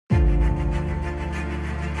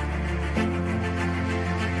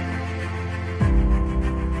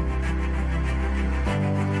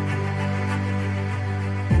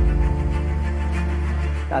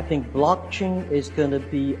I think blockchain is going to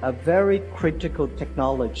be a very critical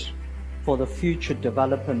technology for the future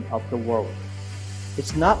development of the world.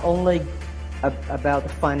 It's not only about the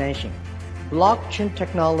financing. Blockchain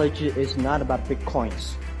technology is not about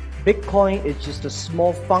Bitcoins. Bitcoin is just a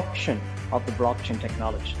small function of the blockchain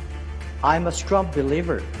technology. I'm a strong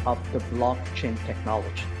believer of the blockchain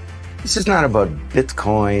technology. This is not about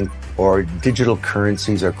Bitcoin or digital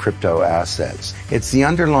currencies or crypto assets. It's the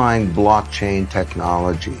underlying blockchain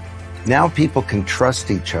technology. Now people can trust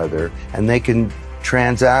each other and they can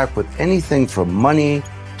transact with anything from money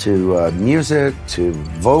to music to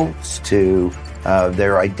votes to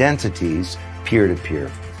their identities peer-to-peer.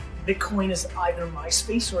 Bitcoin is either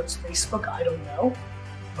MySpace or it's Facebook, I don't know.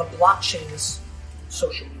 But blockchain is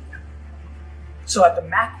social media. So at the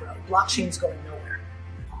macro, blockchain's going nowhere,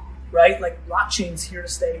 right? Like blockchain's here to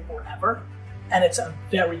stay forever, and it's a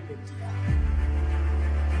very big deal.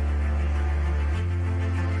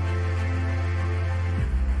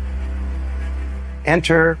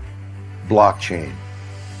 Enter blockchain.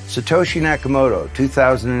 Satoshi Nakamoto,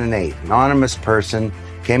 2008, anonymous person,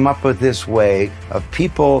 came up with this way of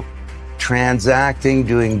people transacting,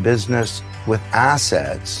 doing business with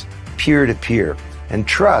assets peer-to-peer. And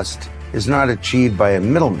trust is not achieved by a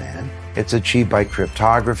middleman. It's achieved by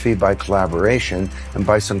cryptography, by collaboration, and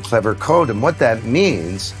by some clever code. And what that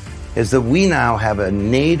means is that we now have a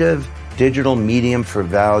native digital medium for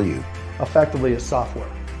value. Effectively, it's software.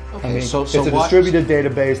 Okay, I mean, so it's a distributed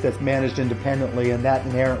database that's managed independently, and that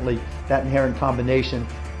inherent combination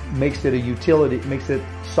makes it a utility, makes it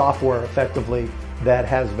software effectively that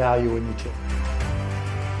has value and utility.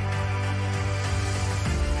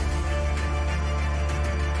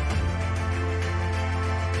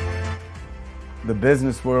 The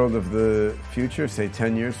business world of the future, say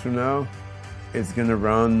 10 years from now, is going to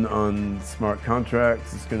run on smart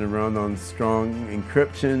contracts. It's going to run on strong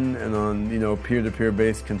encryption and on, peer-to-peer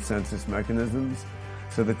based consensus mechanisms.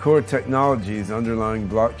 So the core technologies underlying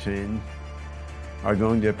blockchain are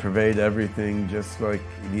going to pervade everything, just like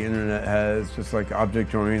the internet has, just like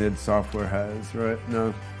object-oriented software has, right?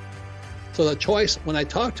 No. So the choice, when I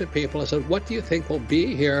talk to people, I said, what do you think will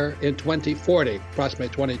be here in 2040, approximately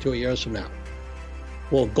 22 years from now?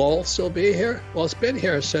 Will gold still be here? Well, it's been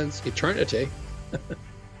here since eternity.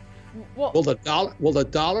 Well, will the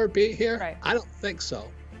dollar be here? Right. I don't think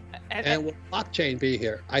so. And will blockchain be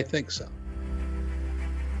here? I think so.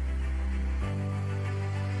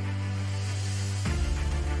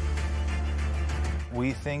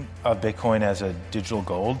 We think of Bitcoin as a digital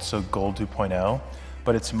gold, so gold 2.0,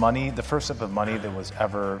 but it's money, the first step of money that was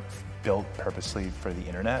ever built purposely for the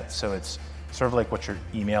internet. So it's sort of like what your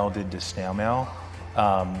email did to snail mail.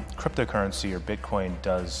 Cryptocurrency or Bitcoin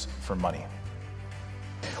does for money.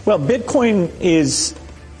 Well, Bitcoin is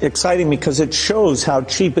exciting because it shows how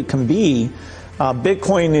cheap it can be.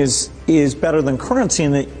 Bitcoin is better than currency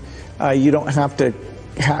in that you don't have to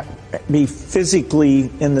be physically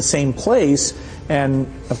in the same place. And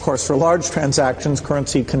of course, for large transactions,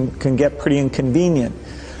 currency can get pretty inconvenient.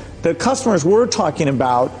 The customers we're talking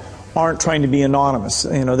about aren't trying to be anonymous.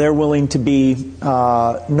 They're willing to be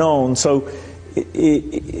known. So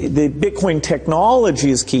the Bitcoin technology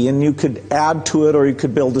is key, and you could add to it, or you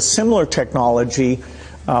could build a similar technology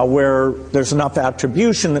where there's enough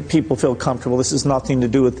attribution that people feel comfortable. This has nothing to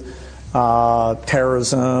do with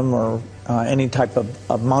terrorism or any type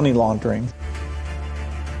of money laundering.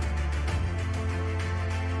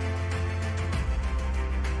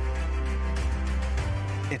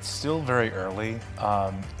 It's still very early.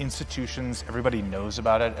 Institutions, everybody knows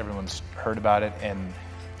about it, everyone's heard about it, and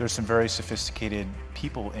there's some very sophisticated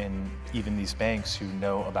people in even these banks who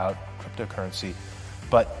know about cryptocurrency,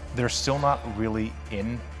 but they're still not really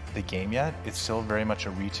in the game yet. It's still very much a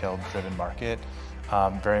retail-driven market,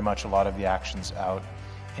 very much a lot of the actions out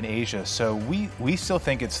in Asia. So we still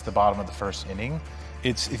think it's the bottom of the first inning.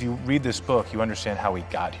 If you read this book, you understand how we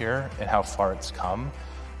got here and how far it's come,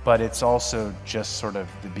 but it's also just sort of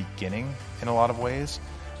the beginning in a lot of ways.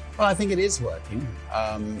 Well, I think it is working,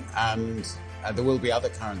 and there will be other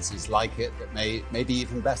currencies like it that may be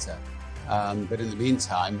even better. But in the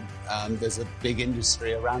meantime, there's a big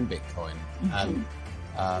industry around Bitcoin.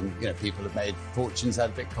 And people have made fortunes out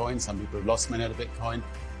of Bitcoin. Some people have lost money out of Bitcoin.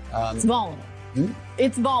 It's volatile.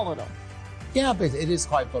 It's volatile. Yeah, but it is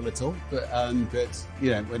quite volatile. But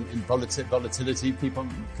when in volatility, people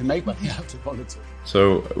can make money out of volatility.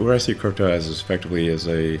 So where I see crypto as effectively as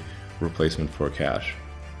a replacement for cash,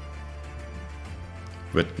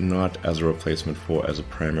 but not as a replacement as a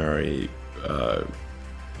primary. I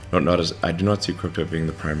do not see crypto being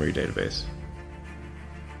the primary database.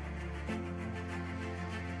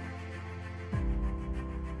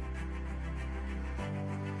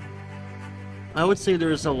 I would say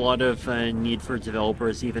there's a lot of need for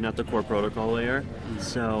developers even at the core protocol layer.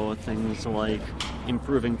 So things like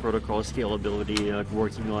improving protocol scalability, like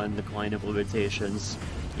working on the client implementations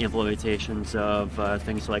of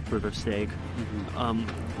things like proof of stake.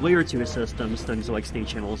 Layer 2 systems, things like state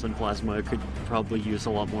channels and Plasma, could probably use a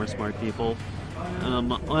lot more smart people.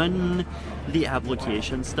 On the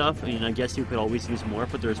application stuff, I mean, I guess you could always use more,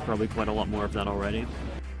 but there's probably quite a lot more of that already.